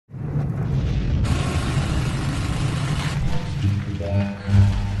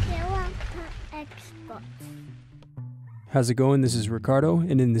spots. How's it going? This is Ricardo,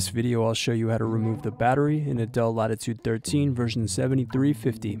 and in this video I'll show you how to remove the battery in a Dell Latitude 13 version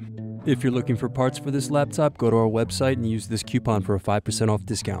 7350. If you're looking for parts for this laptop, go to our website and use this coupon for a 5% off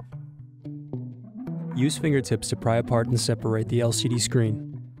discount. Use fingertips to pry apart and separate the LCD screen.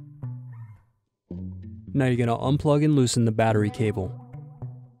 Now you're going to unplug and loosen the battery cable.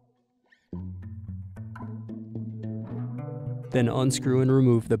 Then unscrew and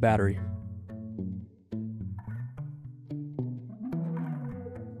remove the battery.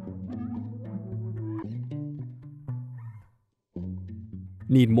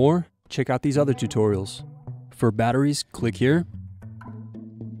 Need more? Check out these other tutorials. For batteries, click here.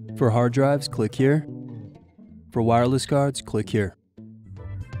 For hard drives, click here. For wireless cards, click here.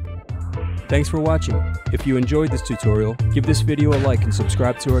 Thanks for watching. If you enjoyed this tutorial, give this video a like and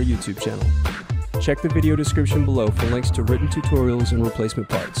subscribe to our YouTube channel. Check the video description below for links to written tutorials and replacement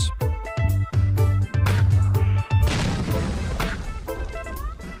parts.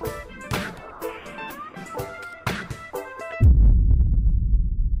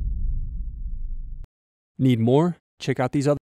 Need more? Check out these other